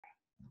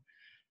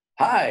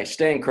Hi,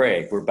 Stan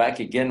Craig. We're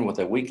back again with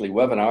a weekly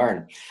webinar,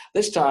 and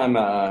this time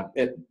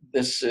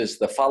this is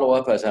the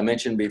follow-up, as I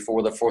mentioned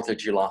before, the 4th of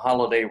July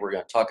holiday. We're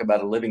going to talk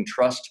about a living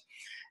trust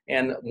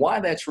and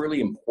why that's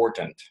really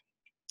important.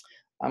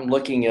 I'm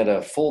looking at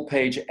a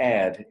full-page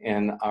ad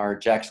in our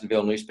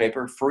Jacksonville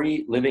newspaper,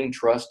 Free Living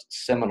Trust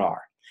Seminar.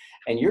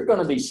 And you're going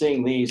to be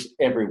seeing these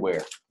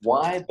everywhere.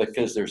 Why?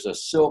 Because there's a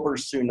silver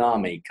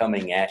tsunami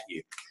coming at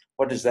you.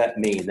 What does that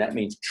mean? That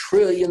means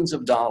trillions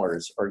of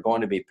dollars are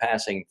going to be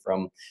passing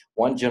from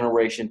one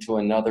generation to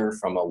another,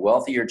 from a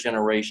wealthier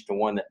generation to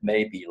one that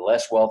may be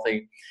less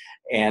wealthy.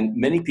 And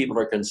many people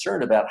are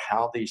concerned about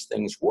how these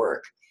things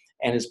work.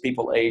 And as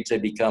people age, they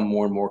become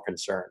more and more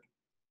concerned.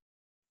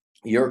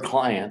 Your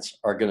clients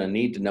are going to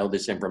need to know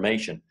this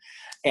information.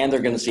 And they're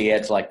going to see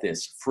ads like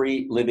this,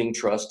 Free Living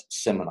Trust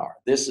Seminar.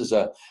 This is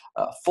a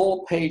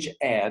full-page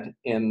ad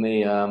in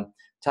the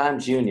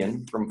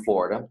Times-Union from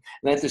Florida.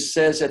 And it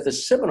says at the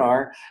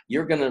seminar,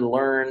 you're going to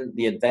learn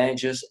the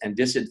advantages and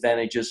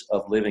disadvantages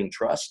of living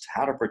trust,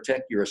 how to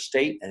protect your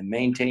estate and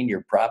maintain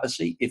your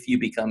privacy if you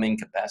become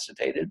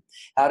incapacitated,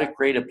 how to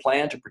create a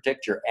plan to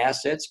protect your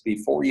assets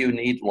before you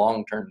need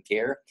long-term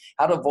care,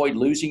 how to avoid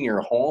losing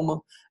your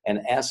home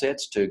and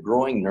assets to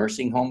growing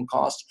nursing home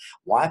costs,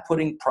 why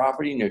putting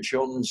property in your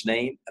children's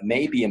name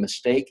may be a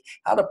mistake,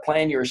 how to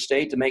plan your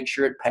estate to make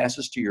sure it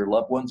passes to your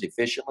loved ones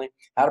efficiently,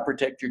 how to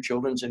protect your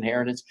children's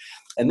inheritance.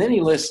 And then he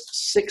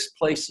lists 6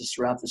 places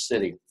throughout the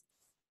city.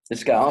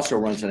 This guy also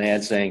runs an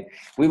ad saying,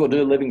 we will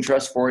do a living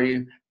trust for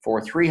you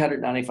for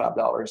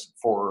 $395,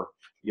 for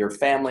your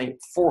family,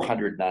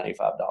 $495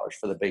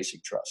 for the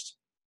basic trust.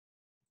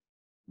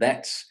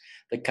 That's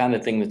the kind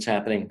of thing that's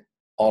happening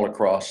all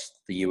across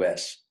the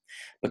U.S.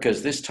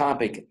 because this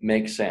topic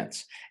makes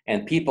sense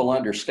and people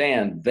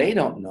understand they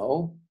don't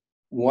know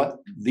what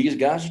these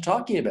guys are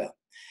talking about.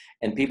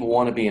 And people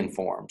want to be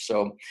informed.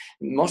 So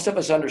most of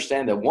us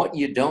understand that what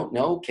you don't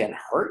know can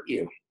hurt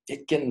you.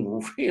 It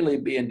can really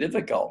be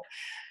difficult.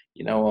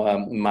 You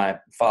know, my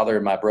father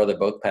and my brother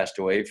both passed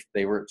away.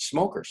 They were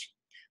smokers.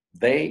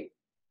 They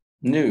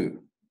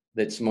knew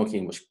that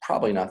smoking was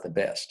probably not the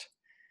best,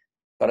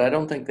 but I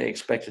don't think they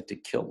expected to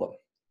kill them.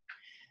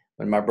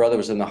 When my brother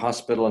was in the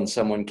hospital and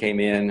someone came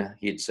in,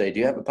 he'd say, do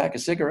you have a pack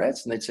of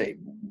cigarettes? And they'd say,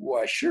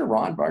 well, sure,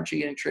 Ron, but aren't you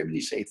getting treatment?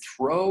 He'd say,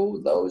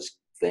 throw those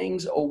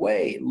things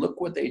away. Look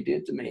what they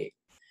did to me.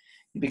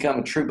 You become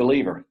a true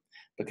believer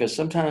because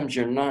sometimes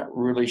you're not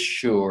really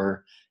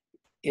sure,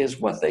 is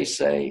what they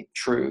say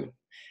true?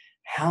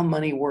 How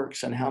money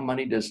works and how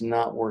money does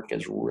not work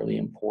is really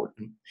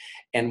important.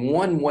 And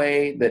one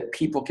way that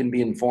people can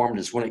be informed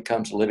is when it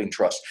comes to living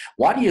trust.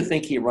 Why do you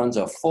think he runs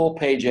a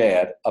full-page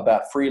ad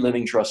about Free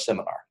Living Trust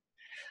Seminar?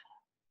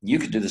 You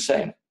could do the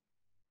same.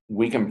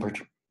 We can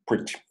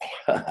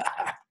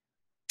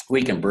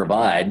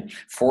provide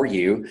for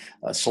you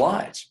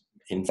slides.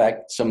 In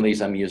fact, some of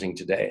these I'm using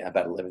today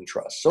about a living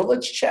trust. So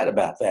let's chat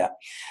about that.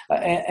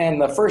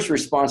 And the first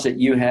response that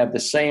you have, the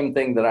same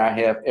thing that I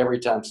have every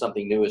time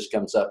something new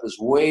comes up, is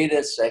wait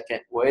a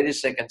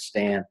second,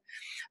 Stan.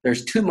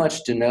 There's too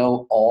much to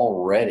know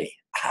already.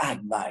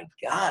 My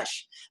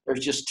gosh,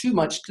 there's just too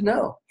much to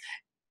know.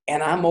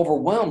 And I'm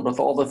overwhelmed with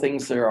all the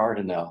things there are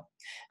to know,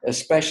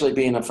 especially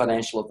being a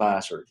financial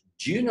advisor.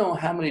 Do you know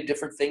how many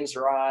different things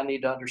there are I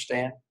need to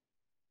understand?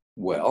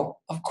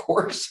 Well, of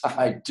course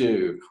I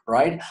do,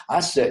 right? I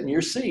sat in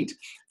your seat.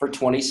 For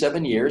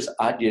 27 years,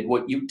 I did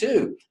what you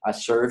do. I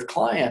served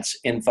clients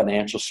in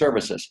financial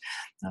services.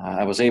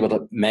 I was able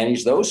to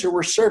manage those who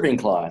were serving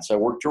clients. I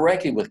worked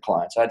directly with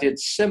clients. I did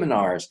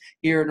seminars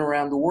here and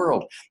around the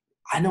world.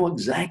 I know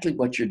exactly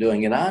what you're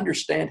doing, and I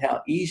understand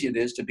how easy it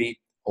is to be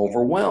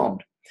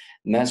overwhelmed.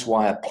 And that's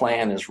why a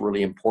plan is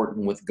really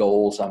important with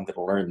goals. I'm going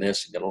to learn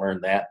this, I'm going to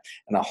learn that.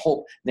 And I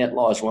hope net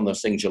law is one of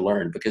those things you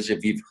learn, because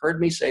if you've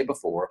heard me say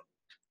before,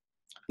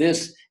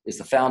 this is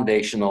the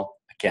foundational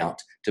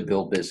account to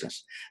build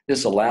business.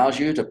 This allows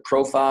you to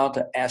profile,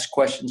 to ask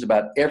questions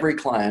about every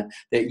client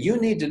that you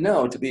need to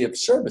know to be of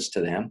service to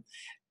them,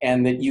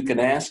 and that you can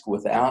ask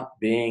without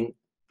being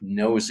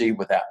nosy,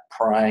 without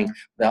prying,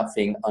 without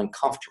being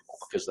uncomfortable,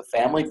 because the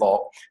Family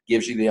Vault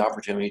gives you the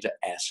opportunity to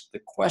ask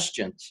the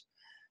questions.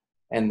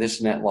 And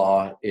this net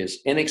law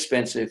is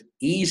inexpensive,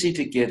 easy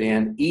to get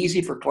in,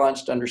 easy for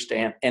clients to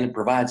understand, and it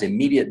provides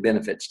immediate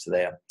benefits to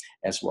them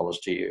as well as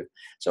to you.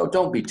 So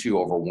don't be too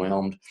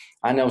overwhelmed.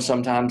 I know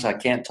sometimes I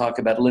can't talk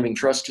about a living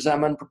trust because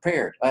I'm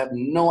unprepared. I have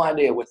no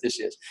idea what this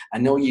is. I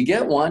know you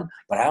get one,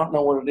 but I don't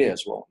know what it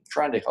is. Well, I'm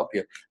trying to help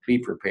you be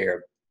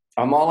prepared.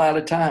 I'm all out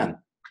of time.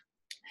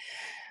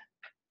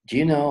 Do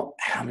you know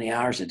how many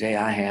hours a day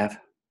I have?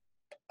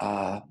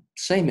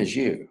 Same as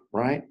you,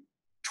 right?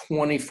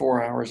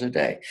 24 hours a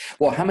day.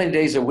 Well, how many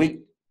days a week?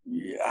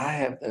 I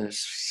have the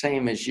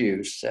same as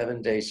you,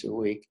 7 days a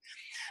week.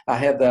 I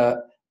have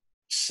the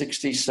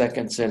 60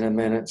 seconds in a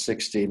minute,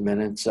 60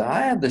 minutes.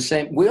 I have the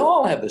same, we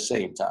all have the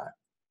same time,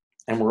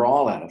 and we're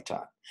all out of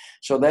time.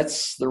 So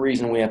that's the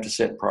reason we have to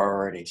set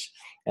priorities.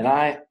 And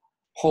I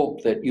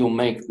hope that you'll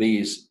make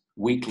these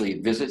weekly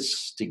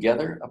visits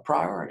together a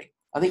priority.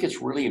 I think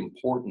it's really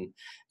important,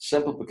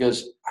 simply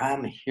because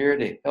I'm here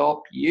to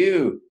help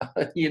you.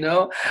 You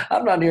know,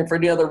 I'm not here for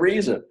any other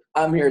reason.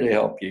 I'm here to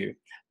help you.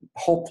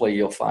 Hopefully,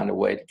 you'll find a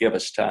way to give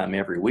us time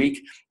every week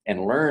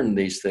and learn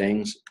these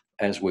things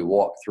as we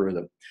walk through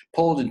them.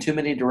 Pulled in too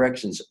many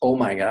directions. Oh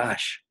my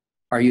gosh.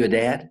 Are you a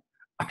dad?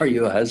 Are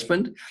you a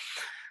husband?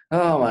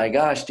 Oh my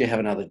gosh. Do you have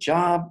another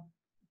job?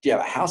 Do you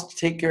have a house to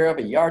take care of,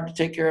 a yard to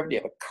take care of? Do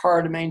you have a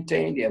car to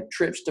maintain? Do you have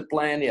trips to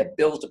plan? Do you have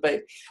bills to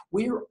pay?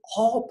 We are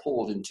all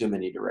pulled in too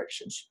many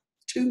directions.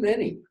 Too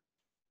many.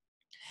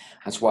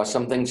 That's why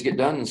some things get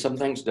done and some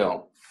things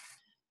don't.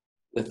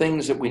 The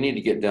things that we need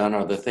to get done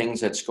are the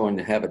things that's going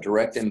to have a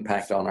direct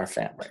impact on our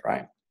family,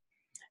 right?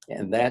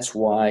 And that's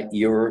why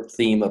your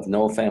theme of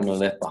no family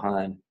left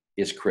behind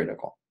is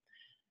critical.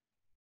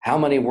 How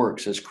money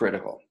works is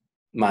critical.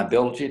 My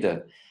ability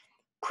to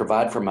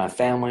provide for my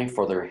family,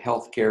 for their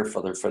health care,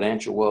 for their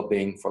financial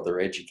well-being, for their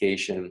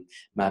education,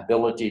 my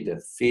ability to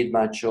feed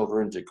my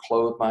children, to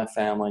clothe my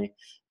family,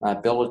 my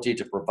ability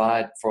to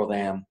provide for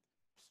them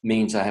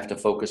means I have to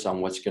focus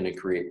on what's going to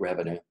create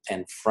revenue.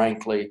 And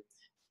frankly,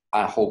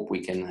 I hope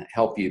we can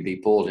help you be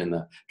pulled in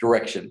the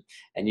direction,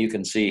 and you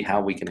can see how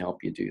we can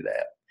help you do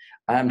that.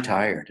 I'm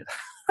tired.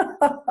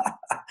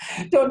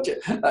 Don't you?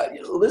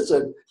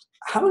 Listen,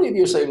 how many of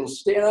you say,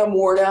 Stan, I'm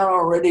worn out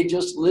already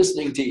just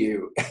listening to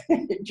you?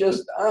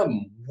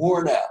 I'm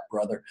worn out,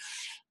 brother.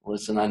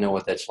 Listen, I know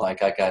what that's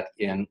like. I got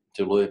into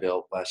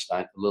Louisville last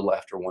night, a little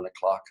after 1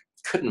 o'clock.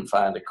 Couldn't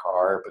find a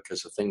car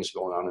because of things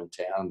going on in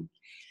town.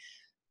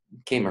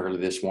 Came early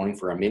this morning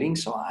for a meeting,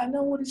 so I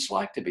know what it's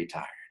like to be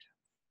tired.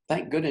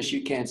 Thank goodness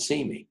you can't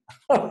see me.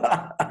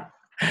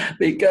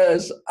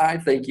 Because I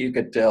think you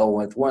could tell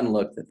with one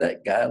look that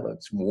that guy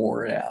looks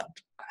worn out.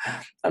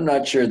 I'm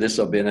not sure this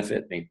will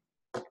benefit me.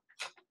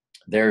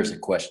 There's a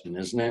question,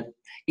 isn't it?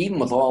 Even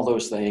with all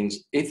those things,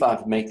 if I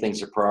make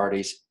things a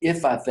priorities,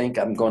 if I think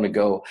I'm going to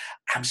go,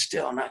 I'm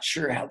still not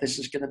sure how this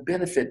is going to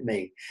benefit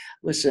me.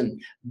 Listen,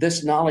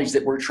 this knowledge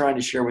that we're trying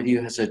to share with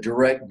you has a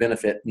direct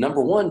benefit.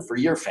 Number one, for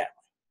your family,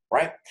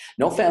 right?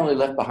 No family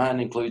left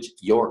behind includes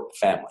your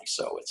family.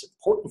 So it's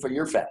important for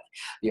your family.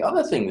 The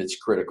other thing that's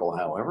critical,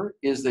 however,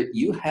 is that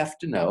you have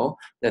to know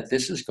that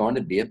this is going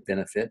to be a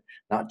benefit,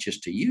 not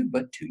just to you,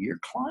 but to your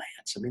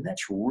clients. I mean,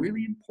 that's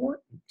really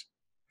important.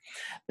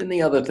 Then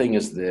the other thing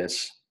is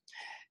this.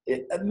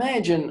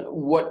 Imagine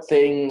what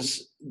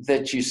things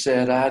that you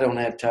said, I don't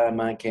have time,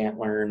 I can't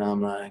learn,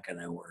 I'm not going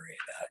to worry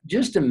about.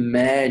 Just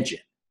imagine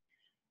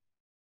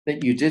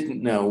that you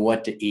didn't know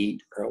what to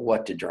eat or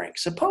what to drink.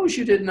 Suppose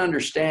you didn't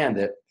understand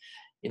that,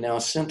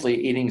 simply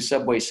eating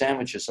Subway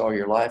sandwiches all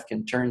your life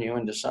can turn you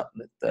into something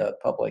that the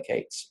public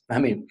hates. I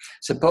mean,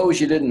 suppose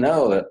you didn't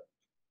know that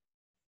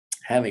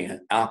having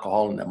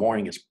alcohol in the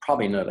morning is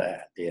probably not an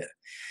idea.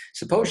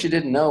 Suppose you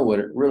didn't know what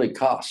it really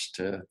costs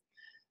to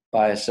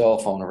buy a cell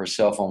phone or a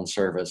cell phone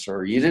service,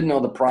 or you didn't know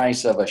the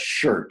price of a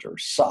shirt or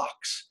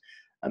socks.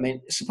 I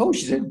mean,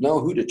 suppose you didn't know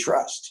who to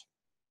trust.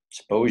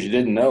 Suppose you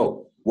didn't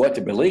know what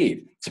to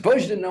believe.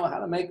 Suppose you didn't know how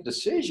to make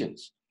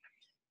decisions.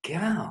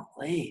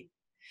 Golly,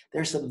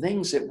 there's some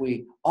things that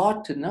we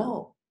ought to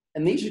know.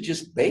 And these are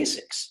just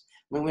basics.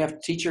 I mean, we have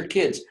to teach our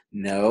kids,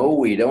 no,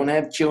 we don't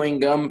have chewing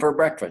gum for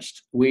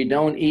breakfast. We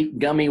don't eat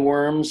gummy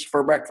worms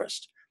for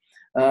breakfast.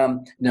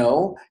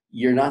 No,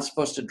 you're not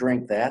supposed to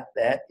drink that.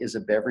 That is a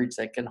beverage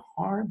that can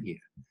harm you.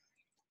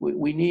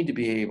 We need to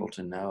be able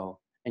to know.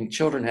 And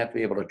children have to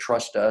be able to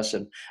trust us.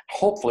 And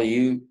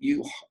hopefully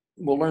you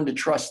will learn to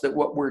trust that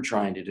what we're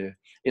trying to do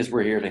is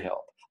we're here to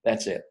help.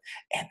 That's it.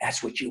 And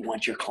that's what you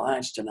want your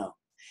clients to know.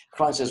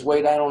 Client says,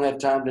 wait, I don't have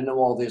time to know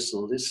all this.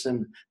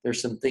 Listen,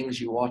 there's some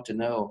things you ought to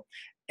know.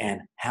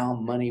 And how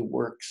money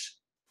works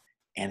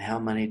and how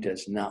money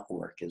does not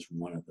work is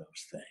one of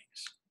those things.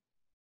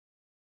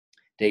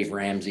 Dave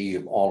Ramsey,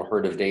 you've all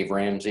heard of Dave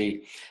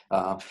Ramsey.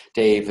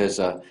 Dave has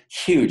a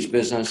huge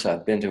business.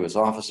 I've been to his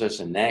offices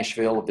in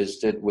Nashville,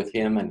 visited with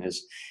him and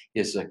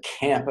his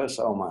campus.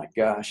 Oh my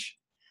gosh.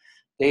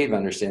 Dave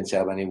understands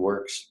how money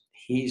works.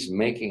 He's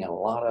making a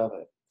lot of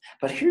it.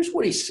 But here's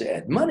what he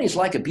said. Money's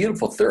like a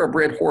beautiful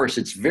thoroughbred horse.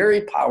 It's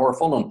very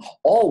powerful and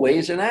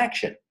always in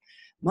action.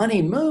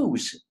 Money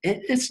moves.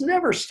 It's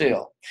never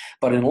still.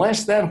 But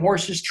unless that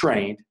horse is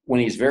trained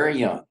when he's very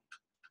young,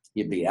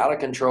 he'd be out of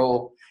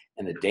control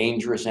and a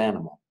dangerous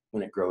animal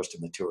when it grows to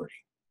maturity.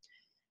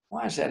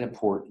 Why is that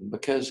important?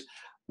 Because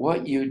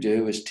what you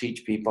do is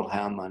teach people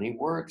how money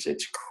works.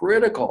 It's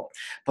critical.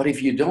 But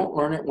if you don't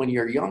learn it when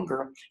you're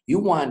younger, you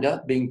wind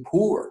up being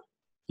poor.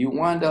 You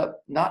wind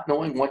up not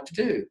knowing what to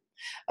do.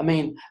 I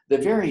mean, the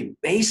very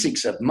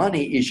basics of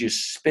money is you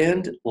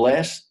spend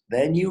less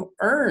than you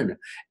earn,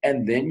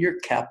 and then your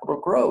capital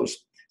grows.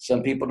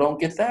 Some people don't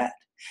get that.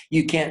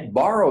 You can't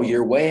borrow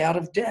your way out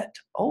of debt.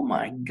 Oh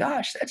my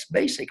gosh, that's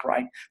basic,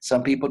 right?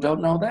 Some people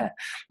don't know that.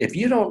 If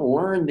you don't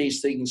learn these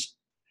things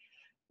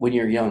when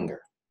you're younger,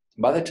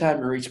 by the time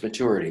you reach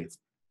maturity,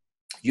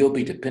 you'll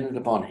be dependent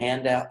upon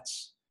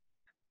handouts,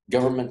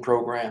 government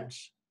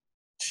programs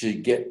to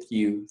get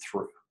you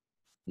through.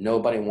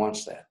 Nobody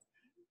wants that.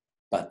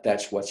 But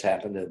that's what's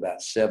happened to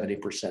about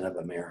 70% of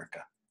America.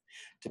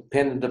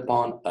 dependent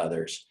upon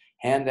others,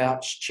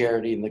 handouts,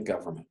 charity, and the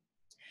government.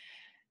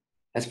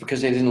 That's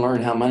because they didn't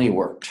learn how money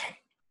worked.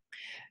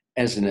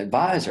 As an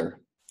advisor,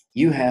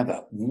 you have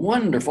a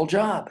wonderful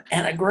job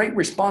and a great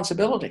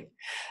responsibility.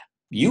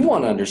 You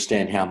want to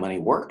understand how money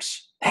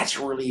works. That's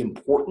really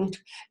important.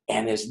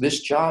 And as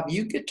this job,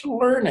 you get to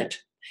learn it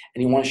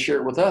and you want to share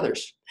it with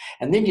others.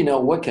 And then you know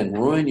what can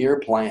ruin your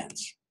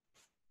plans.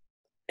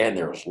 And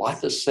there's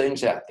lots of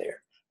things out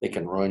there that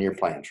can ruin your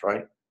plans,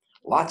 right?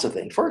 Lots of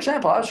things. For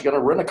example, I was going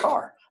to rent a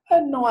car. I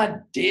had no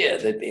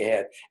idea that they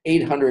had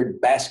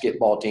 800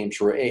 basketball teams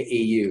for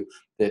AAU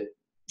that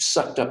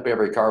sucked up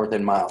every car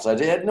within miles.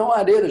 I had no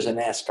idea there's a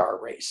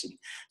NASCAR race and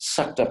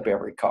sucked up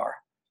every car.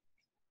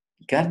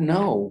 You got to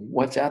know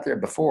what's out there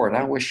before, and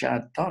I wish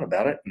I'd thought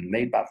about it and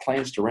made my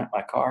plans to rent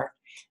my car,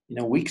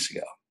 weeks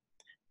ago.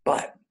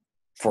 But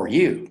for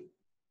you,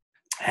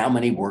 how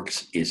money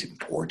works is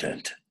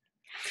important.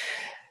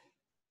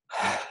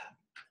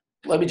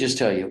 Let me just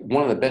tell you,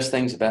 one of the best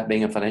things about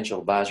being a financial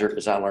advisor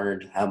is I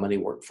learned how money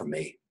worked for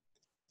me.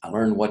 I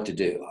learned what to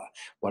do.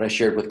 What I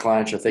shared with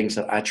clients are things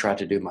that I try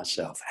to do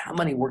myself. How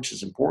money works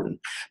is important,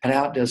 but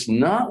how it does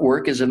not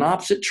work is an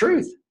opposite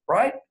truth,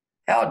 right?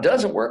 How it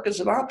doesn't work is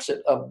an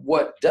opposite of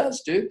what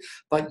does do,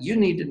 but you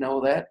need to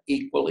know that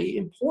equally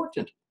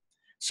important.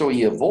 So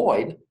you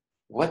avoid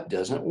what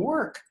doesn't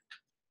work.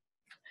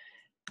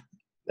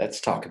 Let's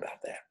talk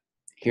about that.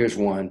 Here's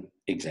one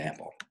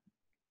example.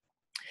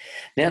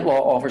 NetLaw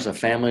offers a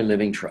family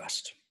living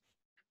trust.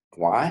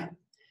 Why?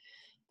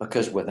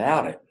 Because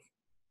without it,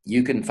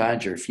 you can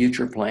find your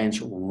future plans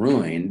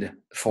ruined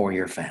for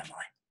your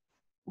family.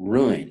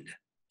 Ruined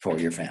for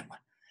your family.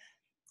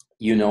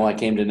 I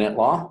came to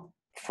NetLaw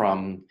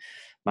from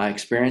my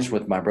experience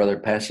with my brother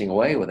passing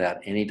away without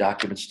any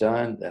documents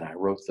done. Then I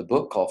wrote the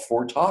book called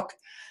ForeTalk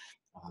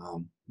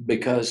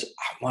because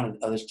I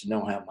wanted others to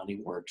know how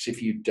money works.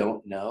 If you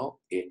don't know,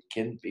 it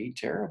can be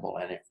terrible,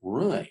 and it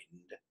ruined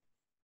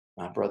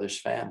my brother's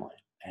family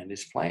and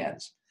his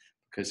plans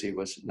because he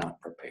was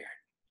not prepared.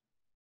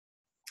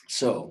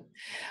 So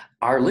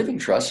our living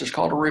trust is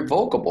called a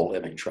revocable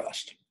living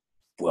trust.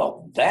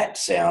 Well, that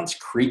sounds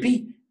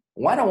creepy.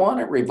 Why do I want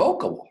it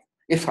revocable?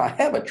 If I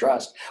have a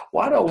trust,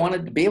 why do I want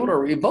it to be able to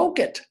revoke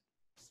it?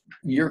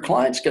 Your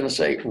client's going to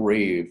say,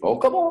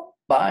 revocable?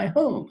 By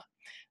whom?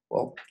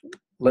 Well,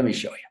 let me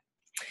show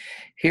you.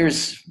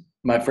 Here's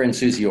my friend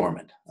Susie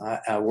Ormond.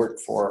 I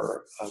worked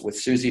with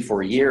Susie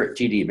for a year at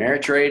TD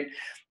Ameritrade.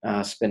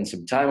 Spent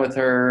some time with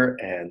her,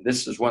 and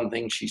this is one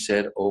thing she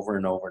said over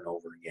and over and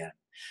over again.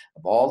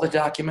 Of all the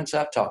documents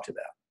I've talked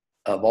about,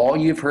 of all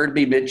you've heard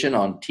me mention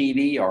on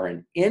TV or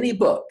in any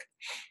book,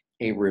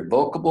 a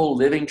revocable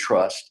living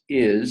trust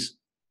is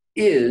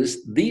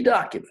the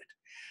document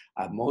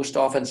I've most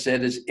often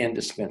said is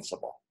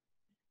indispensable.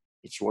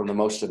 It's one of the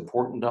most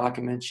important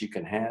documents you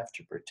can have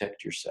to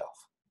protect yourself.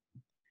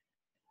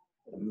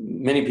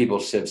 Many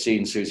people have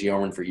seen Susie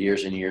Ormond for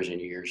years and years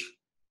and years.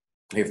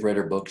 They've read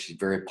her book. She's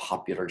very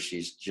popular.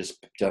 She's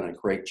just done a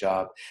great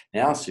job.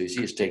 Now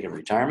Susie is taking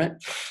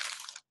retirement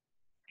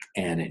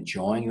and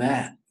enjoying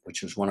that,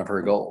 which was one of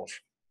her goals.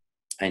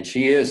 And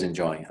she is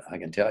enjoying it, I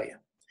can tell you,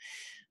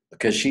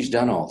 because she's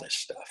done all this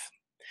stuff.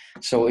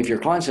 So if your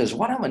client says,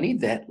 why do I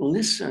need that?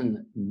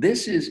 Listen,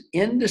 this is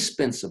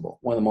indispensable,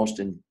 one of the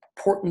most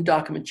important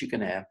documents you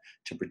can have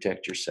to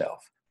protect yourself.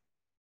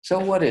 So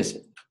what is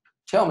it?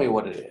 Tell me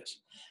what it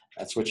is.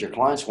 That's what your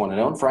clients want to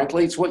know. And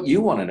frankly, it's what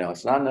you want to know.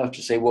 It's not enough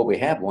to say, well, we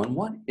have one.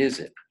 What is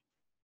it?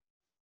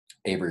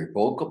 A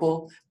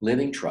revocable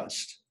living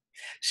trust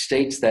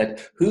states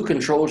that who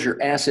controls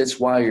your assets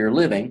while you're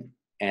living,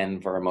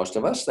 and for most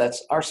of us,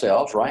 that's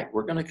ourselves, right?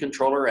 We're going to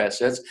control our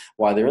assets.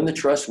 While they're in the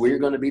trust, we're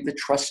going to be the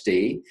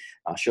trustee.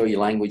 I'll show you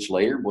language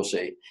later. We'll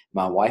say,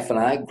 my wife and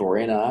I,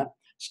 Gloria and I,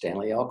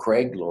 Stanley L.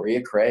 Craig,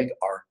 Gloria Craig,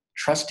 are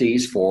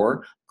trustees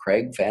for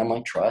Craig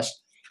Family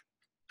Trust.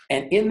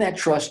 And in that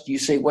trust, you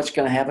say what's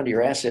going to happen to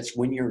your assets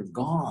when you're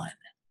gone.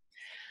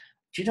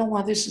 Do you know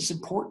why this is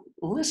important?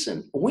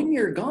 Listen, when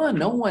you're gone,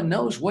 no one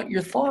knows what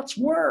your thoughts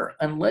were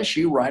unless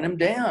you write them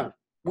down.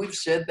 We've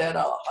said that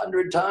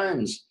 100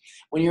 times.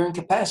 When you're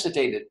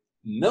incapacitated,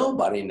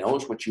 nobody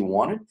knows what you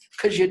wanted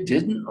because you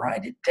didn't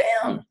write it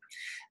down.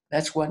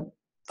 That's what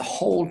the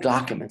whole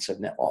documents of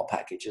NetLaw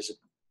package is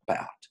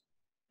about.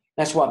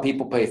 That's why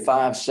people pay $5,000,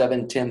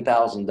 $7,000,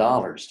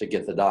 $10,000 to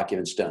get the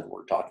documents done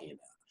we're talking about.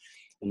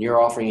 And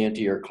you're offering it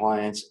to your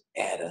clients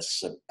at a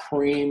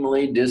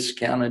supremely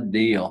discounted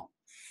deal.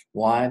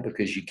 Why?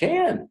 Because you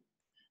can,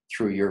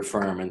 through your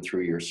firm and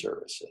through your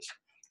services.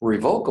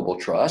 Revocable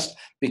trust,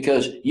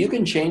 because you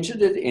can change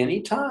it at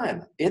any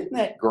time. Isn't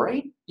that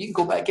great? You can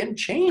go back and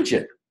change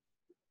it.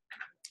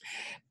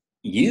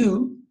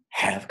 You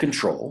have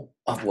control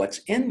of what's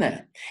in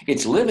that.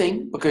 It's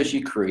living because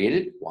you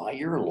created it while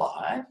you're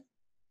alive.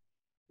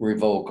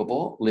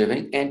 Revocable,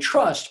 living, and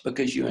trust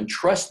because you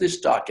entrust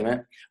this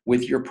document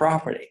with your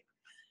property.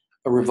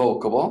 A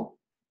revocable,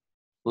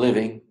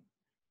 living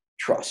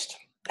trust.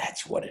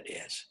 That's what it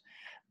is.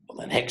 Well,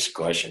 the next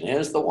question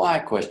is the why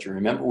question.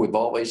 Remember, we've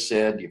always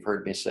said, you've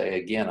heard me say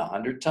again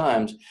 100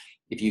 times,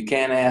 If you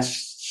can't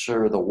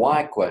answer the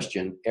why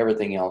question,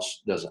 everything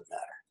else doesn't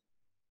matter.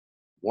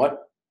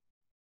 What,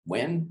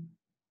 when,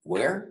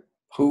 where,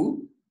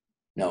 who?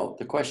 No,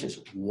 the question is,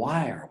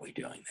 why are we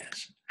doing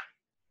this?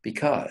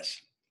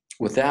 Because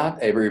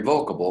without a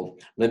revocable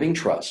living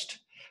trust,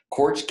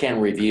 courts can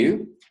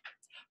review,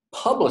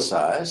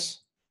 publicize,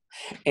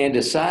 and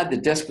decide the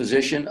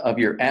disposition of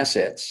your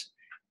assets,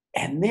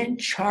 and then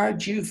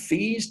charge you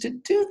fees to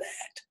do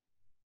that.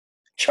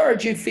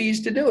 Charge you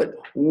fees to do it.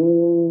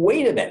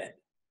 Wait a minute.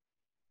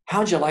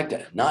 How'd you like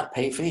to not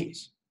pay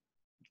fees?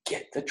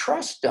 Get the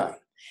trust done.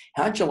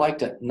 How'd you like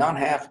to not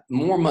have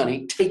more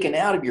money taken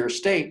out of your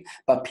estate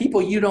by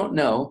people you don't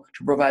know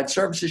to provide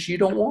services you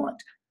don't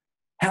want?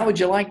 How would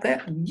you like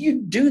that?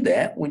 You do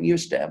that when you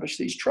establish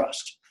these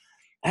trusts.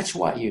 That's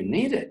why you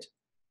need it.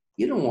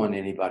 You don't want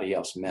anybody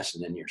else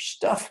messing in your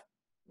stuff.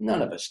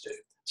 None of us do,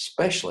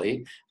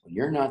 especially when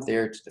you're not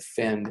there to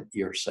defend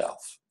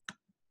yourself.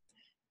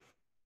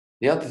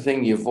 The other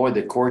thing, you avoid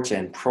the courts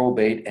and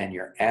probate, and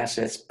your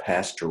assets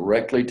pass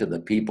directly to the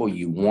people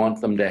you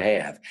want them to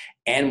have,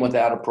 and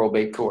without a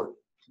probate court.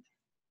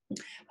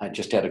 I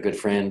just had a good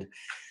friend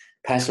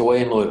pass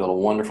away in Louisville, a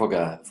wonderful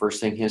guy. First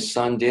thing his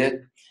son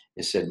did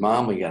is said,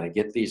 "Mom, we got to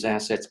get these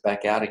assets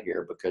back out of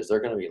here because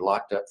they're going to be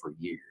locked up for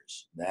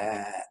years."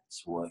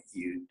 That's what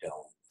you don't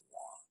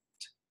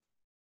want.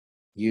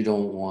 You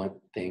don't want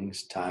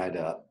things tied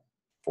up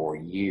for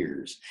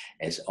years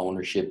as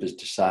ownership is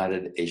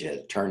decided, as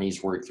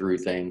attorneys work through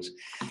things.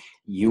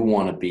 You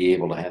want to be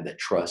able to have that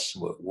trust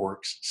so it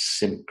works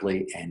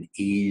simply and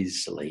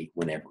easily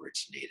whenever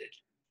it's needed.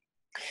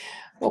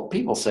 Well,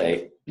 people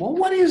say, well,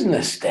 what is an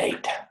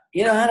estate?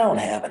 I don't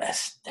have an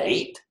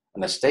estate.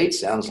 An estate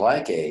sounds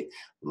like a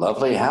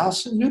lovely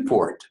house in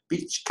Newport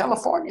Beach,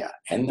 California,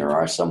 and there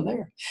are some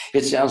there.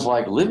 It sounds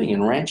like living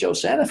in Rancho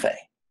Santa Fe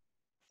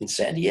in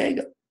San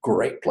Diego.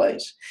 Great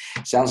place.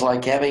 Sounds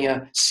like having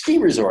a ski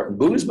resort in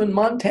Bozeman,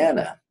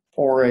 Montana,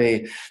 or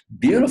a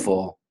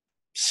beautiful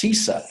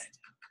seaside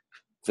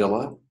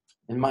villa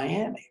in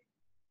Miami.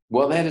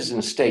 Well, that is an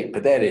estate,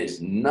 but that is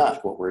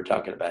not what we're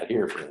talking about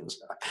here, friends.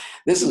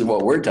 This is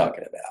what we're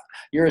talking about.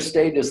 Your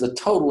estate is the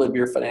total of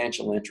your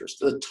financial interest,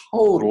 the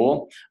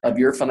total of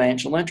your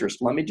financial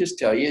interest. Let me just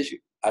tell you, as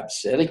I've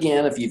said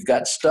again, if you've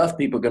got stuff,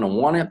 people are going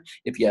to want it.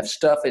 If you have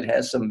stuff, it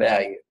has some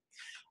value.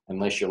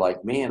 Unless you're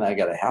like me and I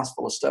got a house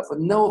full of stuff with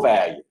no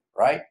value,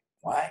 right?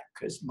 Why?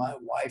 Because my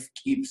wife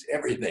keeps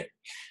everything.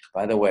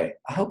 By the way,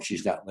 I hope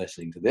she's not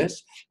listening to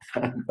this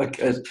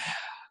because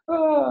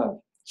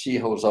she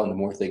holds on to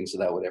more things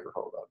than I would ever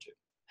hold on to.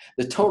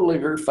 The total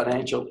of your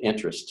financial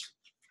interest,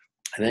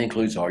 and that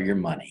includes all your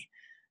money,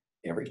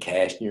 every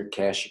cash in your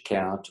cash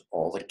account,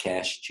 all the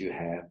cash that you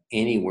have,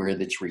 anywhere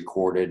that's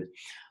recorded,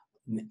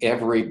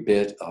 every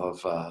bit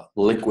of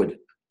liquid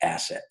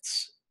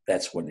assets.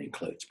 That's what it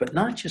includes. But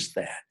not just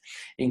that.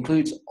 It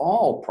includes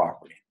all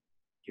property,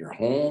 your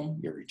home,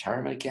 your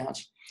retirement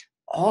accounts,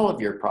 all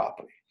of your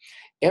property.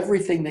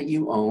 Everything that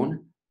you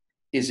own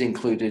is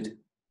included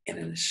in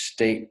an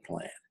estate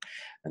plan.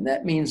 And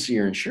that means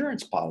your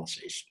insurance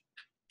policies.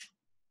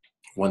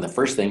 One of the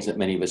first things that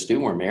many of us do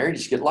when we're married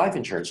is get life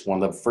insurance.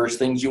 One of the first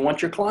things you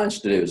want your clients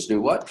to do is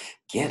do what?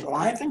 Get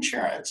life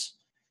insurance.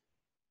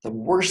 The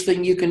worst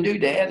thing you can do,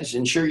 Dad, is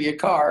insure your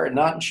car and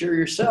not insure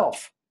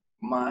yourself.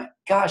 My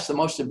gosh, the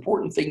most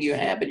important thing you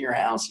have in your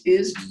house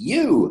is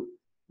you,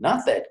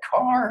 not that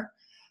car.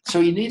 So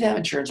you need to have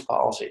insurance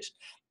policies.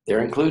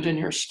 They're included in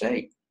your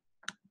estate.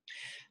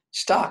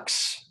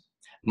 Stocks.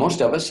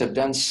 Most of us have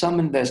done some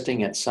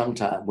investing at some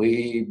time.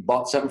 We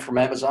bought something from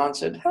Amazon,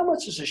 said, how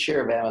much does a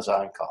share of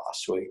Amazon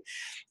cost?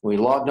 We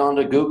logged on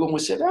to Google and we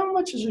said, how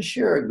much does a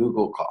share of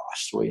Google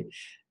cost?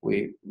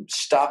 We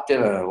stopped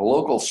at a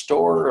local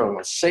store or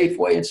a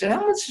Safeway and said,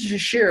 how much is a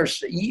share?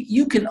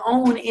 You can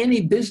own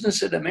any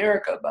business in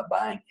America by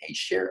buying a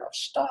share of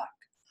stock.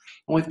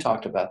 And we've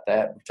talked about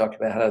that. We've talked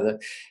about how the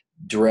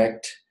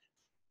direct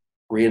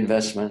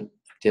reinvestment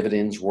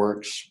dividends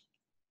works,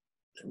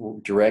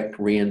 direct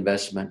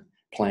reinvestment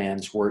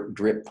plans work,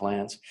 DRIP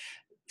plans.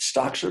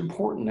 Stocks are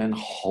important, and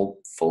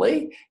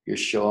hopefully you're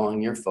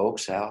showing your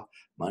folks how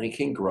money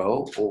can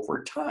grow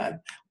over time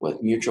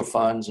with mutual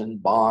funds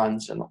and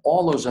bonds and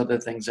all those other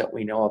things that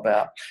we know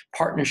about,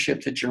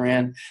 partnership that you're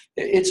in.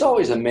 It's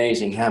always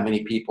amazing how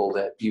many people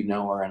that you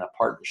know are in a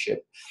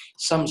partnership,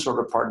 some sort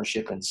of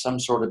partnership in some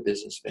sort of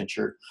business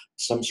venture,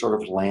 some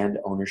sort of land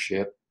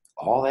ownership.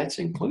 All that's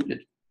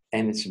included,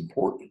 and it's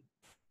important.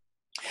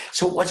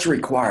 So what's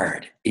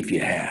required if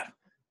you have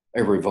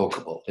a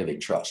revocable living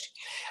trust?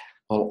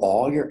 Well,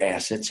 all your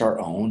assets are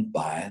owned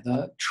by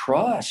the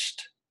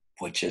trust,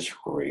 which is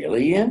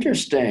really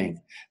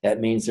interesting. That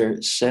means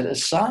they're set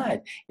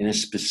aside in a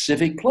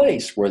specific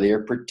place where they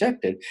are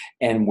protected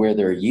and where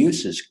their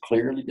use is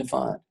clearly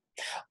defined.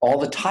 All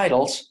the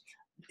titles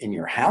in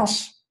your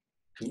house,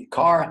 in your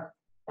car,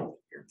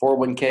 your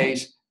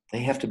 401ks, they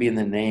have to be in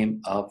the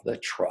name of the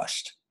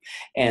trust.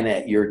 And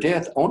at your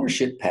death,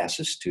 ownership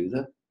passes to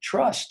the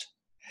trust,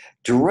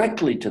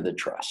 directly to the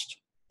trust.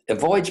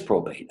 Avoids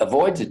probate,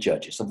 avoids the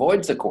judges,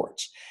 avoids the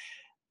courts.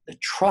 The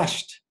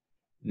trust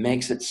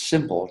makes it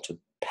simple to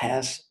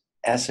pass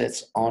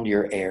assets on to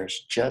your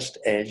heirs just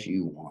as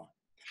you want.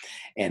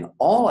 And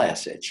all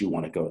assets you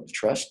want to go to the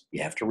trust,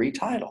 you have to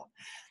retitle.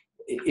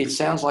 It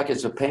sounds like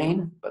it's a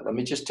pain, but let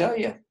me just tell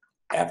you,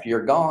 after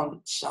you're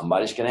gone,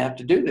 somebody's going to have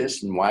to do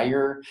this. And while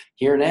you're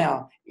here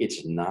now,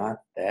 it's not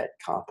that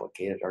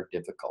complicated or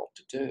difficult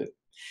to do.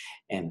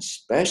 And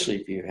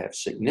especially if you have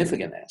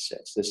significant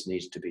assets, this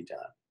needs to be done.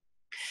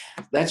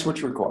 That's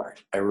what's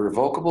required. A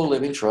revocable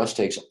living trust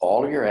takes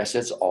all of your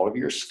assets, all of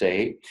your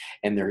estate,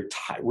 and they're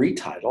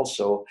retitled.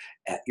 So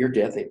at your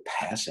death, they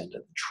pass into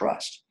the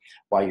trust.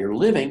 While you're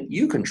living,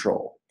 you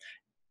control.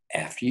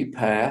 After you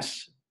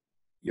pass,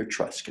 your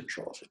trust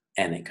controls it,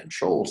 and it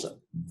controls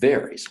them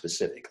very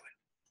specifically.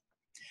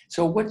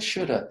 So what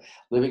should a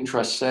living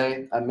trust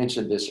say? I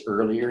mentioned this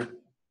earlier.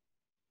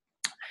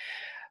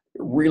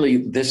 Really,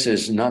 this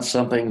is not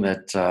something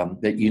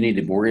that you need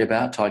to worry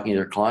about talking to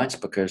your clients,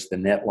 because the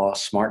Net Law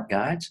Smart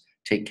Guides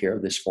take care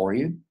of this for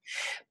you.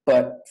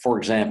 But for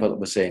example, it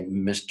would say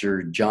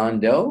Mr. John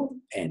Doe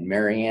and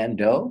Mary Ann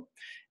Doe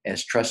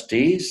as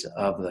trustees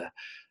of the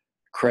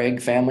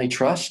Craig Family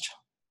Trust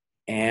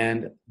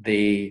and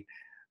the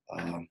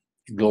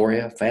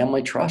Gloria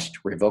Family Trust,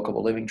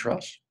 Revocable Living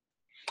Trust,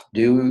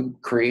 do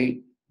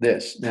create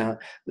this. Now,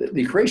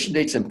 the creation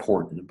date's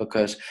important,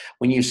 because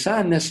when you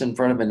sign this in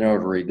front of a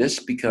notary, this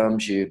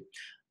becomes you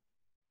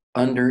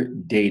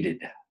underdated.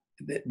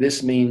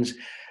 This means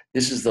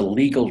this is the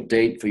legal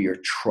date for your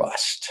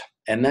trust,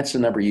 and that's the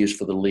number used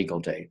for the legal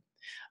date.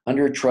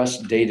 Under a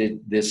trust dated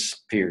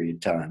this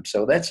period time.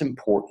 So that's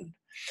important.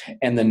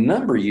 And the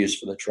number used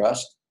for the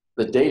trust,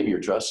 the date of your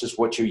trust, is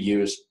what you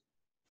use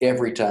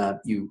every time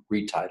you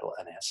retitle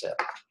an asset.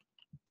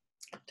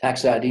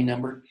 Tax ID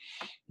number,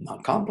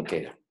 not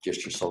complicated,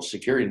 just your social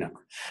security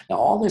number. Now,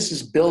 all this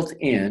is built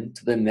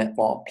into the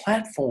NetLaw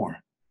platform.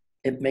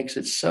 It makes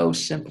it so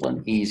simple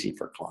and easy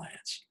for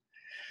clients.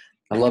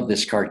 I love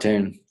this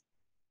cartoon.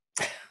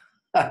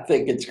 I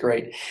think it's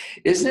great.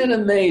 Isn't it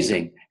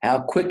amazing how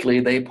quickly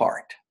they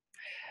part?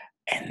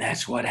 And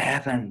that's what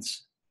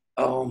happens.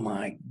 Oh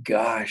my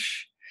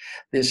gosh.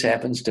 This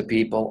happens to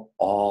people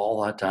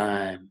all the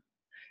time.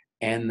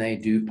 And they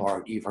do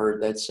part. You've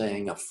heard that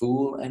saying, a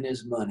fool and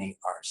his money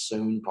are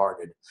soon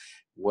parted.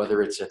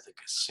 Whether it's at the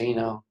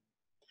casino,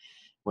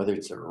 whether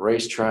it's a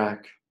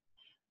racetrack,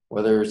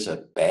 whether it's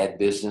a bad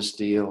business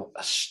deal,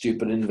 a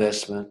stupid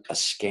investment, a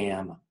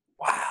scam.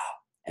 Wow.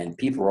 And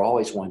people are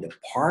always wanting to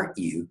part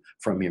you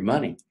from your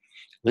money.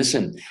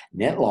 Listen,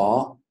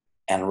 NetLaw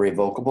and a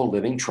revocable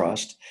living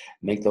trust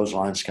make those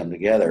lines come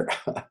together.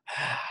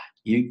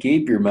 You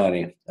keep your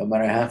money, no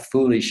matter how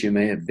foolish you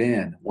may have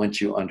been,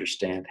 once you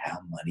understand how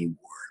money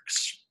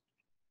works.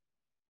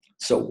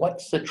 So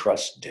what's the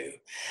trust do?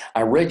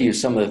 I read you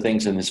some of the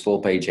things in this full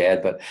page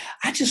ad, but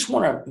I just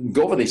want to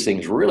go over these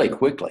things really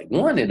quickly.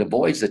 One, it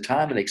avoids the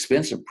time and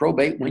expense of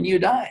probate when you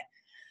die.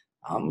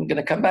 I'm going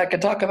to come back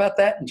and talk about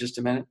that in just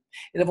a minute.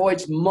 It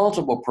avoids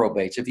multiple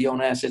probates if you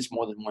own assets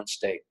more than one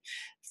state.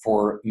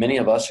 For many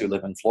of us who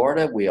live in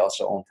Florida, we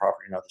also own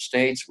property in other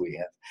states. We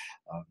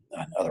have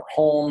other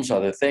homes,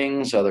 other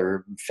things,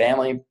 other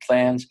family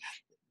plans.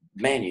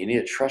 Man, you need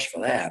a trust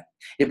for that.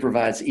 It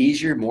provides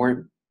easier,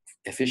 more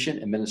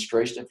efficient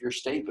administration of your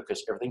estate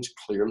because everything's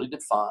clearly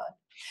defined.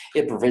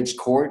 It prevents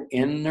court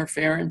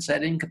interference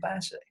at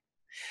incapacity,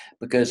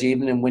 because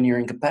even when you're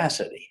in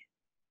incapacity,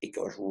 it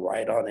goes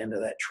right on into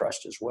that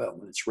trust as well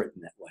when it's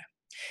written that way.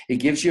 It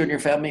gives you and your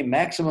family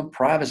maximum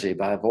privacy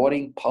by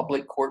avoiding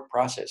public court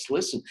process.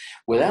 Listen,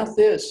 without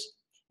this,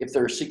 if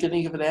there are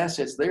significant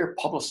assets, they are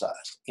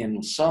publicized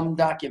in some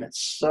document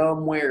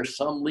somewhere,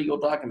 some legal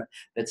document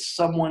that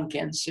someone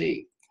can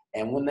see.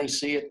 And when they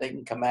see it, they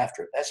can come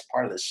after it. That's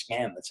part of the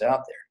scam that's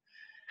out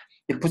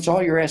there. It puts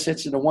all your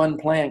assets into one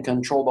plan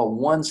controlled by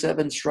one set of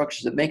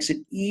instructions. It makes it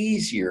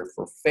easier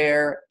for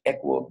fair,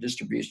 equitable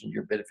distribution to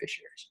your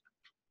beneficiaries.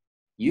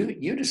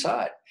 You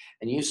decide,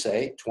 and you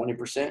say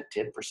 20%,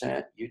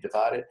 10%, you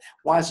divide it.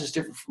 Why is this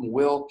different from a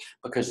will?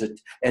 Because an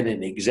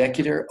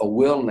executor, a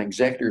will and an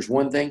executor is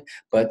one thing,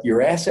 but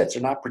your assets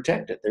are not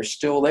protected. They're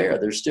still there.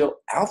 They're still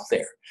out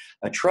there.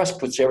 A trust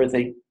puts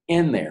everything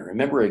in there.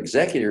 Remember,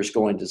 executor is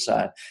going to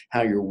decide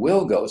how your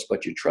will goes,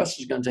 but your trust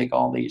is going to take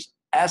all these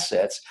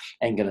assets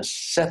and going to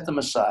set them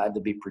aside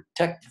to be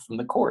protected from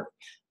the court.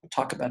 We'll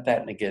talk about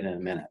that again in a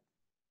minute.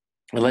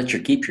 It lets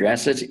you keep your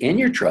assets in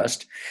your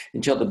trust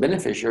until the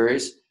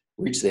beneficiaries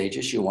reach the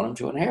ages you want them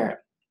to inherit.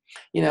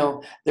 You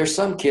know, there's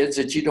some kids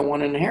that you don't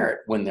want to inherit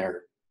when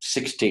they're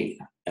 16.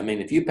 I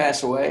mean, if you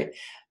pass away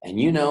and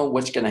you know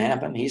what's going to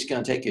happen, he's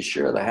going to take his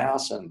share of the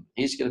house and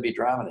he's going to be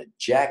driving a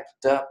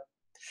jacked up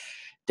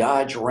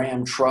Dodge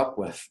Ram truck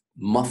with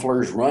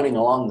mufflers running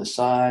along the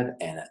side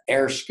and an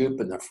air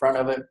scoop in the front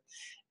of it.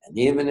 And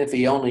even if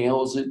he only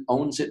owns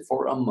it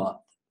for a month,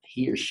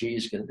 he or she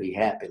is going to be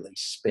happily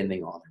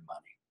spending all their money.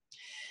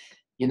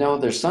 You know,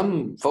 there's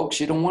some folks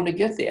you don't want to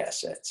get the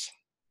assets.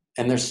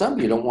 And there's some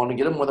you don't want to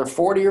get them when they're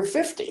 40 or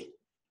 50. Let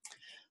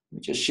me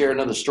just share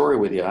another story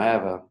with you. I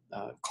have a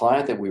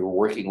client that we were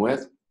working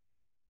with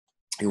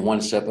who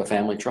wanted to set up a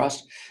family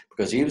trust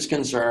because he was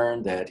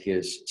concerned that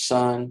his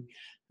son,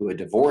 who had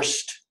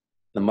divorced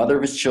the mother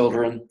of his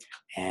children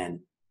and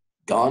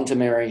gone to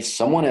marry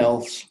someone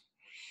else,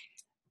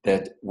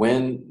 that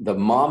when the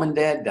mom and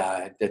dad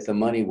died, that the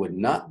money would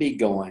not be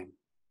going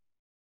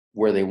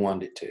where they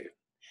wanted it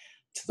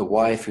to the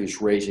wife who's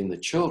raising the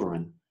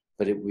children,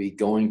 but it would be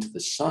going to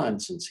the son,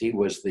 since he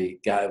was the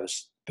guy who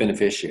was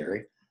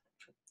beneficiary.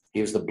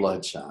 He was the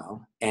blood child.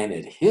 And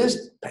at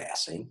his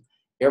passing,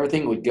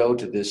 everything would go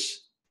to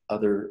this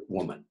other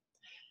woman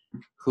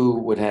who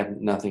would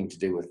have nothing to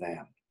do with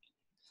them.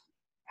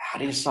 How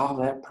do you solve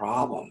that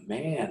problem?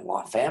 Man,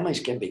 well, families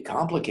can be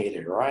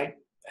complicated, right?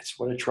 That's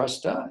what a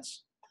trust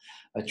does.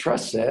 A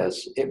trust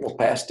says it will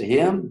pass to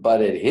him,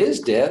 but at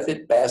his death,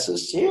 it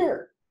passes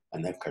here.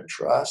 And the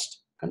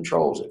trust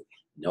controls it.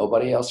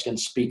 Nobody else can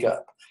speak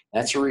up.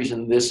 That's the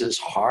reason this is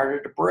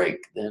harder to break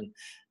than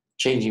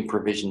changing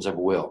provisions of a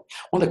will.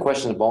 One of the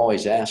questions I've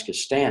always asked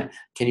is, Stan,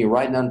 can you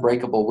write an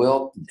unbreakable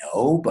will?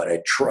 No, but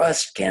a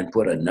trust can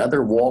put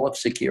another wall of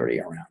security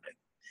around it.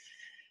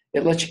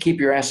 It lets you keep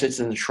your assets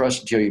in the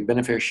trust until your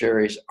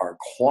beneficiaries are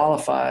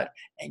qualified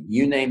and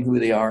you name who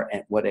they are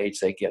and what age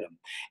they get them.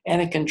 And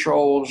it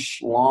controls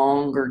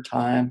longer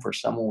time for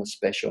someone with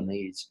special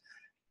needs.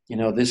 You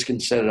know, this can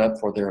set it up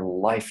for their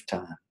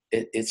lifetime.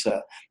 It's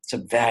a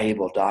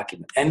valuable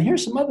document. And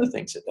here's some other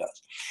things it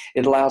does.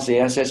 It allows the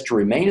assets to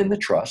remain in the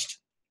trust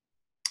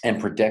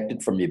and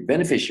protected from your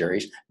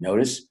beneficiaries.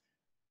 Notice,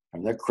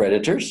 from their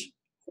creditors.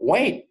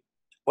 Wait,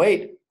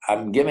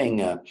 I'm giving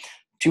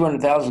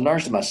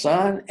 $200,000 to my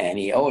son and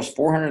he owes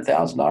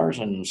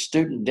 $400,000 in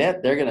student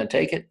debt. They're going to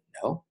take it?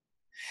 No.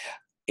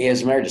 He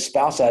has married a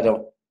spouse I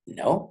don't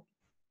know.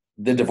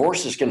 The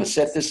divorce is going to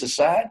set this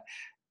aside.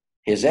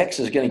 His ex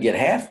is going to get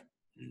half?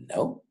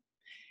 No.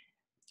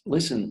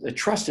 Listen, the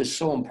trust is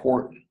so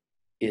important.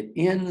 It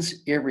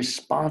ends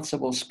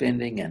irresponsible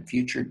spending and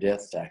future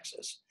death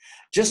taxes.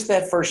 Just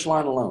that first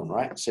line alone,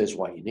 right, says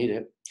why you need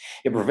it.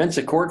 It prevents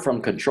a court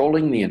from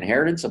controlling the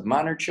inheritance of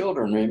minor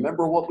children.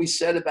 Remember what we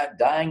said about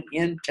dying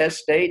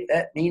intestate?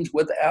 That means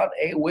without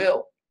a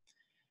will.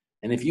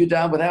 And if you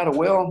die without a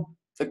will,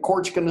 the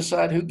court's going to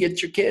decide who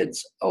gets your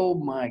kids. Oh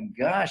my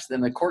gosh,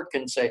 then the court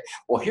can say,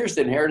 well, here's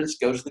the inheritance,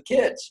 goes to the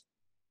kids.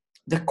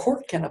 The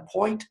court can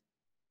appoint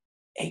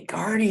a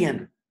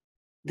guardian.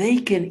 They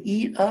can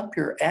eat up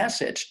your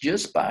assets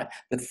just by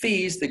the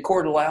fees the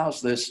court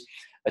allows this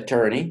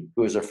attorney,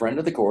 who is a friend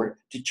of the court,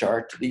 to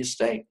charge to the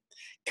estate.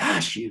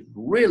 Gosh, you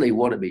really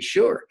want to be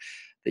sure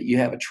that you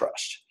have a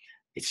trust.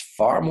 It's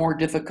far more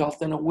difficult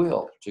than a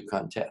will to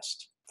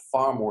contest,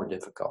 far more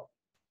difficult.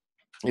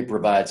 It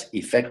provides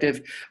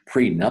effective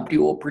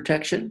prenuptial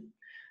protection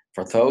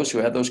for those who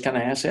have those kind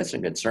of assets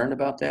and concerned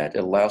about that.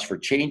 It allows for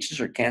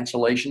changes or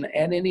cancellation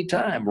at any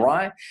time.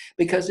 Why?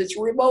 Because it's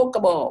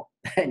revocable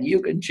and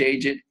you can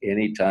change it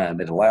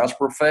anytime. It allows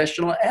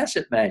professional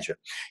asset management.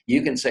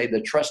 You can say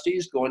the trustee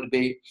is going to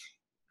be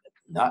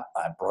not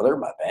my brother,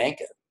 my bank,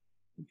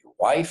 your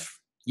wife.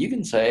 You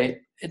can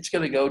say it's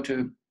going to go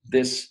to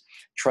this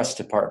trust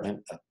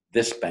department of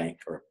this bank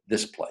or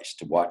this place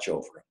to watch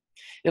over it.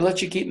 It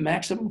lets you keep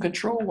maximum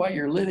control while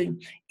you're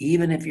living,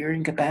 even if you're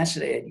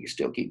incapacitated, you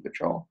still keep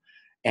control.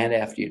 And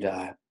after you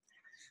die.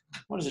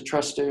 What does a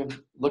trust do?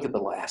 Look at the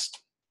last.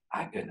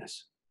 My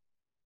goodness.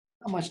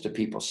 How much do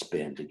people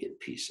spend to get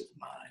peace of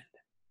mind?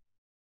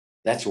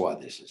 That's why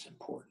this is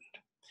important.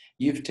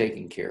 You've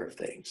taken care of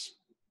things.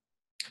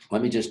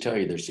 Let me just tell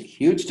you, there's a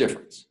huge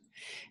difference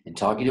in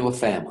talking to a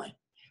family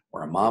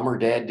where a mom or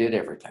dad did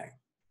everything,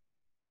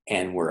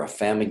 and where a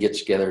family gets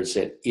together and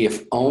said,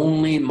 if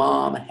only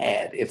mom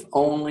had, if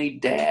only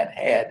dad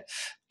had.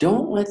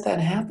 Don't let that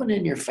happen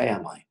in your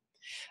family.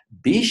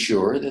 Be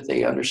sure that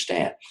they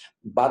understand.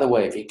 By the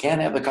way, if you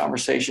can't have the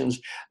conversations,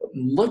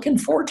 look in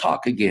Fort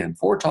Talk again.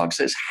 Fort Talk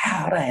says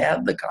how to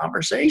have the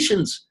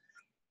conversations.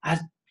 I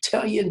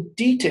tell you in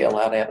detail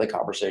how to have the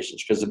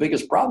conversations, because the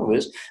biggest problem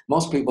is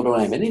most people don't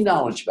have any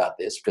knowledge about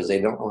this because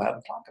they don't know how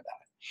to talk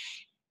about it.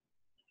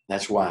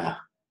 That's why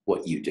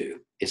what you do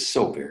is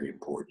so very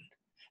important.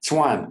 That's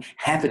why I'm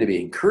happy to be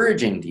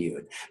encouraging to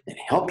you and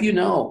help you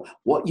know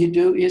what you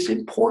do is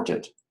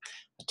important.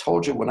 I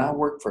told you when I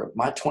worked for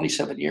my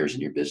 27 years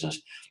in your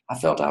business, I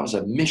felt I was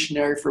a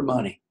missionary for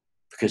money,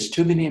 because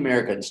too many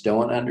Americans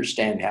don't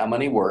understand how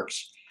money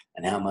works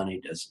and how money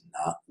does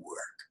not work.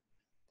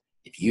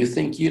 If you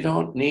think you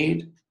don't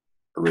need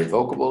a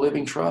revocable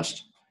living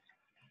trust,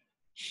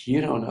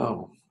 you don't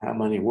know how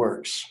money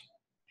works.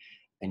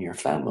 And your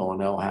family will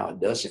know how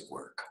it doesn't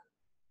work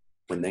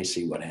when they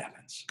see what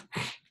happens.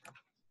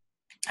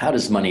 How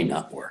does money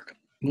not work?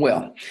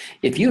 Well,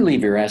 if you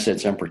leave your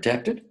assets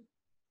unprotected,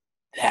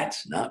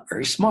 that's not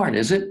very smart,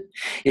 is it?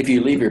 If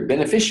you leave your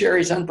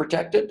beneficiaries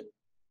unprotected,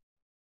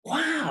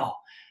 wow,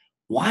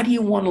 why do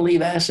you want to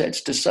leave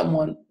assets to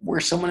someone where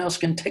someone else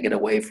can take it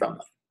away from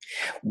them?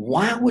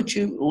 Why would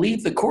you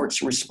leave the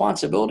court's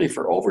responsibility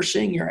for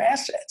overseeing your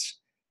assets?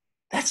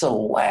 That's the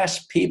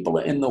last people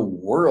in the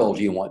world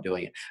you want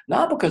doing it.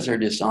 Not because they're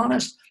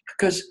dishonest,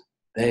 because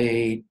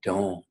they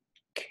don't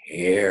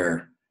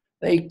care.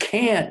 They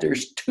can't.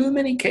 There's too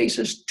many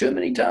cases, too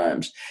many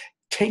times.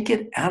 Take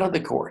it out of the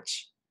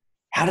courts.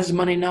 How does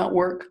money not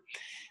work?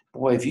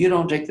 Boy, if you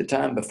don't take the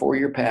time before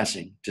your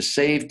passing to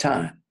save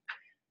time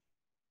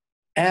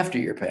after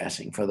your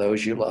passing for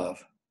those you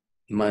love,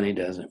 money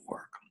doesn't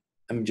work.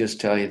 Let me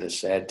just tell you the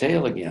sad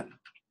tale again.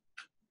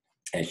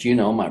 As you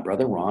know, my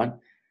brother Ron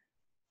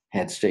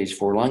had stage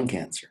 4 lung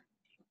cancer.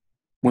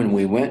 When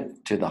we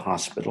went to the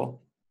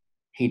hospital,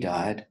 he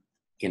died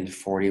in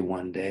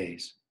 41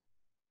 days.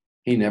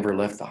 He never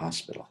left the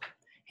hospital.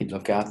 He'd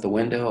look out the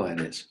window at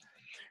his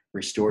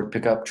restored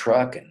pickup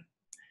truck and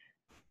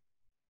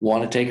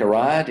want to take a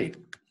ride. He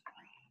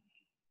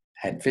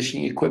had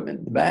fishing equipment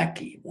in the back.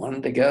 He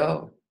wanted to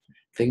go.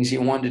 Things he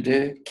wanted to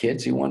do,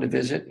 kids he wanted to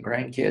visit, and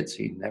grandkids.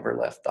 He never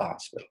left the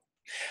hospital.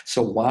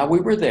 So while we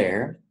were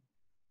there,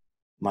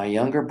 my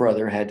younger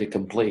brother had to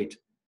complete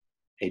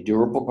a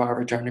durable power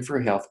of attorney for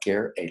health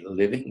care, a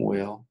living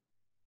will.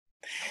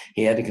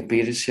 He had to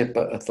complete his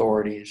HIPAA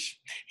authorities.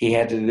 He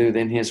had to do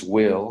then his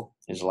will,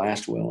 his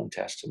last will and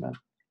testament.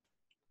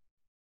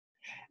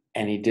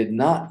 And he did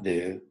not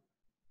do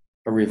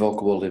a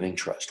revocable living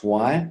trust.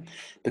 Why?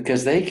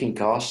 Because they can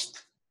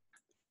cost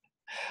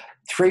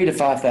 $3,000 to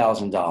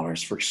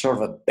 $5,000 for sort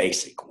of a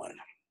basic one.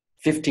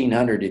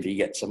 $1,500 if you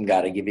get some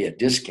guy to give you a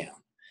discount.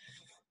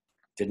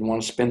 Didn't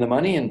want to spend the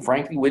money, and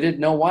frankly, we didn't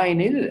know why he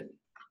needed it.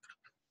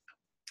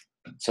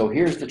 So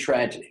here's the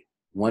tragedy.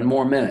 One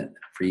more minute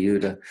for you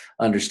to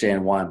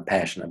understand why I'm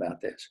passionate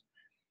about this.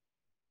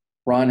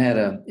 Ron had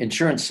an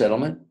insurance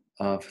settlement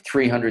of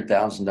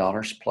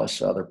 $300,000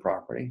 plus other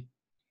property.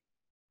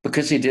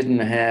 Because he didn't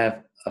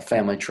have a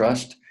family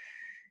trust,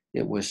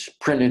 it was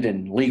printed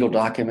in legal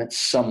documents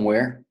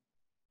somewhere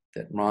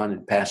that Ron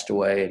had passed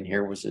away, and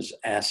here was his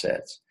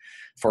assets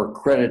for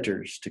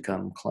creditors to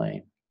come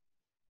claim.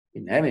 He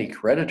didn't have any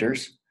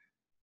creditors,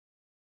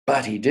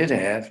 but he did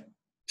have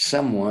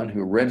someone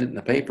who read it in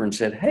the paper and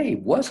said, hey,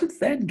 wasn't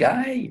that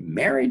guy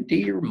married to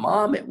your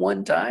mom at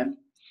one time?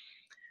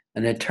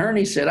 An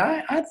attorney said,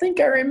 I think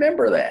I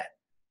remember that.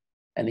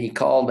 And he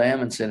called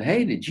them and said,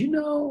 hey, did you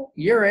know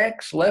your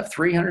ex left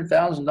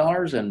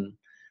 $300,000 and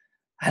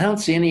I don't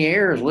see any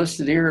heirs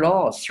listed here at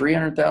all. It's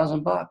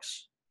 $300,000.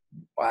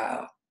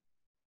 Wow.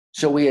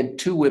 So we had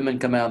 2 women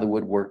come out of the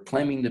woodwork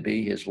claiming to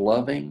be his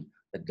loving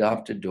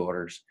adopted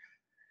daughters.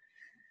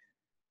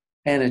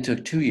 And it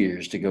took 2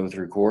 years to go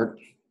through court,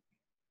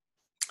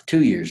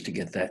 2 years to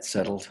get that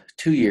settled,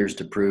 2 years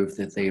to prove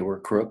that they were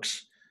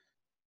crooks.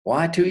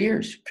 Why 2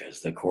 years?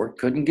 Because the court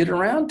couldn't get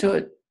around to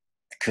it.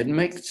 Couldn't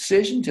make the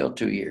decision until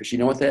 2 years. You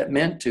know what that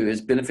meant to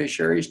his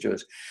beneficiaries, to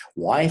his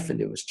wife and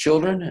to his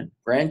children and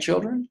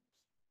grandchildren?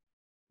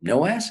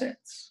 No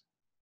assets.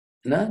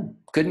 None.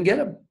 Couldn't get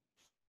them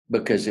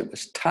because it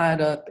was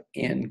tied up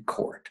in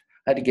court.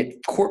 I had to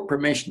get court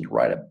permission to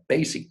write a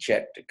basic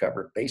check to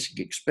cover basic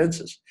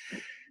expenses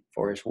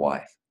for his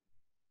wife.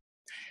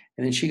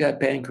 And then she got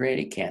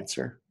pancreatic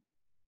cancer.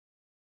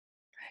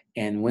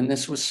 And when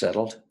this was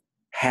settled,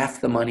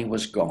 half the money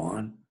was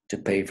gone to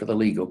pay for the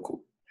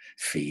legal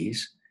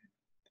fees,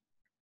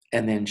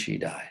 and then she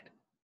died.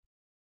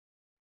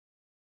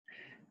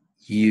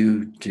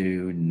 You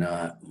do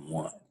not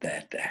want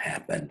that to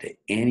happen to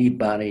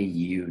anybody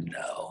you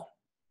know.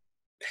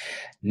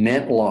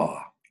 Net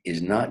law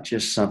is not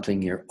just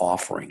something you're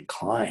offering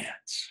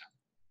clients.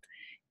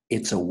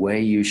 It's a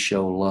way you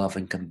show love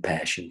and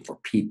compassion for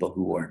people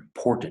who are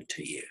important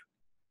to you.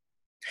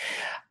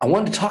 I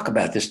wanted to talk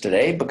about this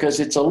today because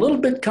it's a little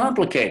bit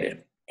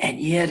complicated, and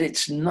yet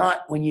it's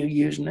not when you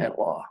use net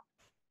law.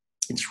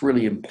 It's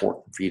really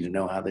important for you to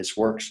know how this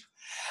works.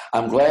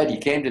 I'm glad you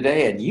came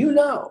today, and you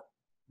know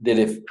that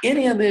if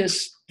any of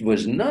this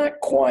was not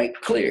quite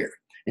clear,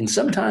 and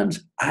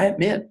sometimes I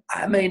admit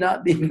I may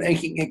not be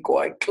making it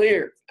quite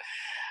clear,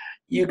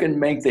 you can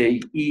make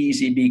the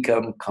easy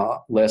become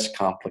less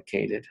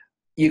complicated.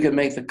 You can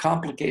make the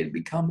complicated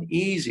become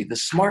easy. The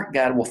smart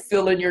guy will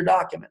fill in your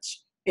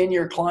documents in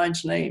your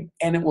client's name,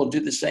 and it will do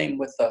the same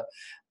with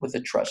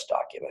the trust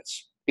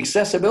documents.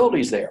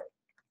 Accessibility is there.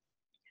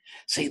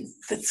 See,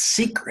 the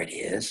secret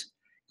is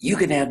you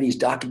can have these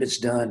documents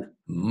done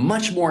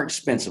much more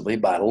expensively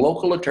by a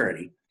local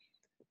attorney,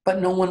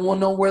 but no one will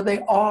know where they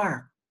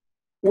are.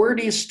 Where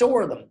do you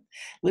store them?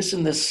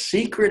 Listen, the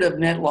secret of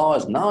net law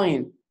is not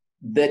only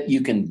that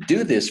you can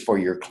do this for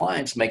your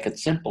clients, make it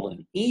simple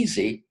and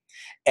easy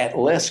at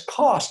less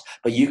cost,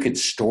 but you could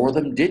store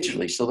them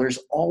digitally. So there's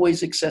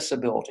always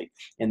accessibility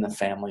in the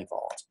family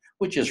vault,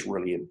 which is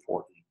really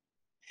important.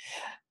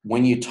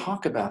 When you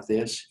talk about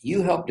this,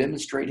 you help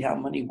demonstrate how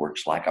money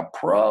works like a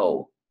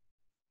pro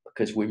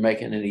because we're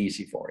making it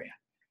easy for you.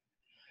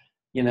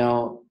 You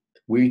know,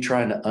 we're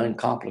trying to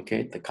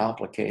uncomplicate the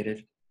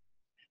complicated,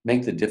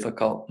 make the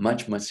difficult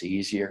much, much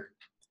easier,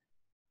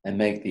 and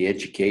make the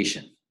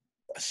education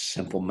a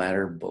simple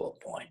matter of bullet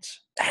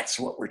points. That's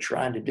what we're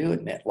trying to do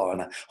at NetLaw,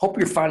 and I hope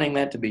you're finding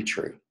that to be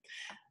true.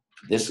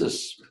 This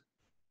is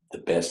the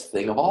best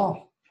thing of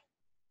all.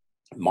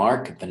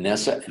 Mark,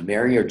 Vanessa, and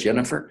Mary or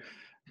Jennifer,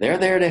 they're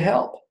there to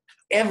help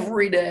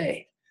every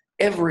day,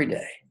 every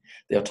day.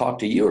 They'll talk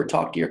to you or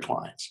talk to your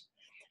clients.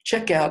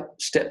 Check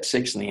out Step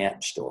 6 in the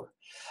App Store.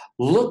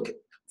 Look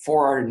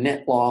for our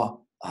NetLaw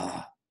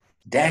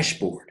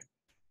dashboard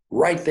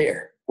right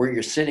there where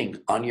you're sitting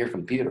on your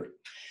computer.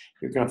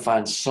 You're going to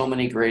find so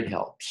many great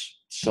helps,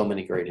 so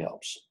many great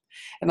helps.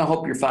 And I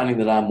hope you're finding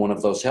that I'm one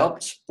of those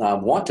helps. I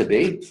want to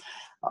be.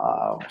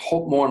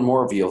 Hope more and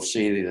more of you will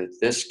see that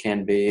this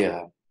can be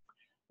an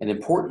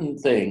important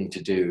thing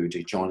to do,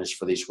 to join us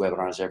for these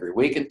webinars every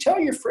week. And tell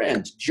your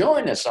friends,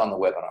 join us on the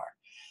webinar.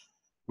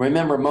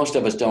 Remember, most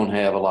of us don't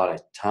have a lot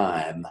of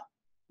time,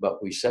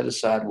 but we set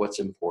aside what's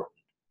important.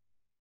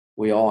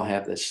 We all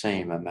have the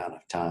same amount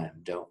of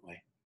time, don't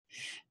we?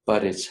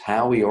 But it's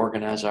how we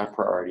organize our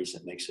priorities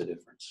that makes a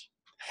difference.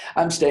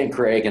 I'm Stan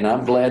Craig, and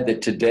I'm glad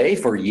that today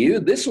for you,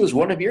 this was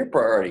one of your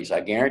priorities.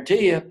 I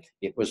guarantee you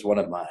it was one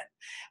of mine.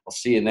 I'll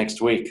see you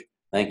next week.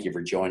 Thank you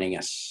for joining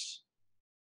us.